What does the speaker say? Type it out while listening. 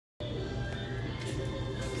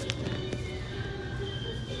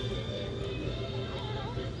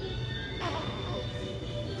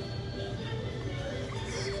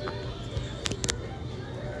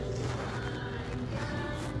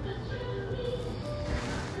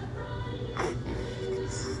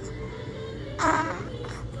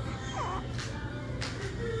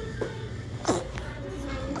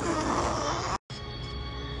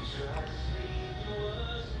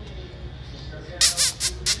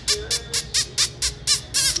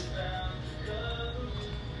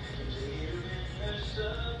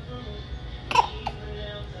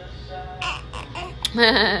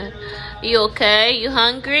You okay? You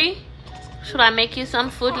hungry? Should I make you some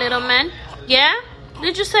food, little man? Yeah?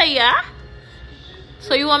 Did you say yeah?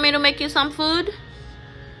 So you want me to make you some food?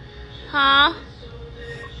 Huh?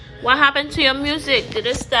 What happened to your music? Did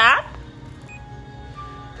it stop?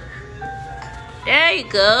 There you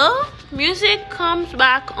go. Music comes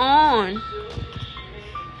back on.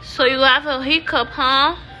 So you have a hiccup,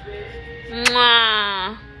 huh?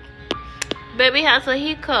 Mwah. Baby has a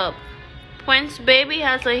hiccup. Prince baby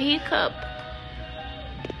has a hiccup.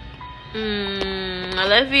 I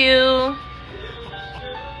love you.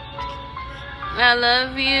 I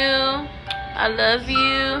love you. I love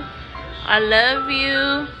you. I love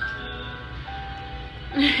you.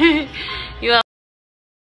 You are.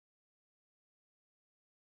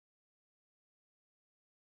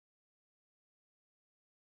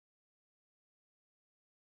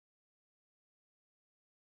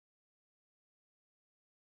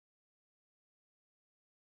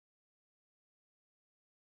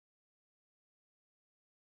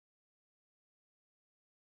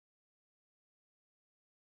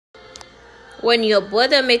 When your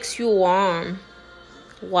brother makes you warm.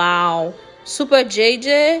 Wow. Super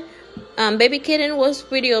JJ. Baby Kitten was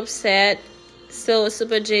pretty upset. So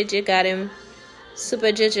Super JJ got him.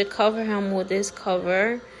 Super JJ cover him with his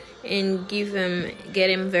cover and get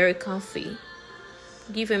him very comfy.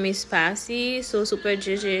 Give him his passy. So Super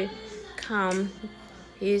JJ calm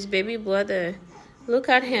his baby brother. Look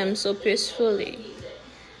at him so peacefully.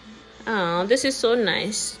 Oh, this is so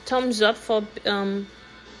nice. Thumbs up for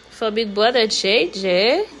big brother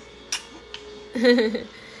JJ.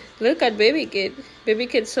 Look at baby kid. Baby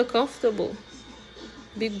kid so comfortable.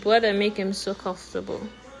 Big brother make him so comfortable.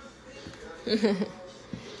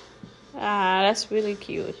 That's really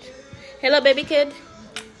cute. Hello, baby kid.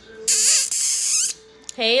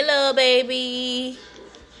 Hello, baby.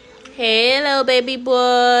 Hello, baby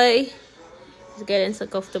boy. He's getting so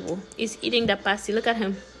comfortable. He's eating the pasty. Look at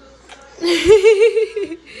him.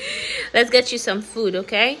 Let's get you some food,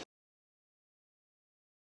 okay?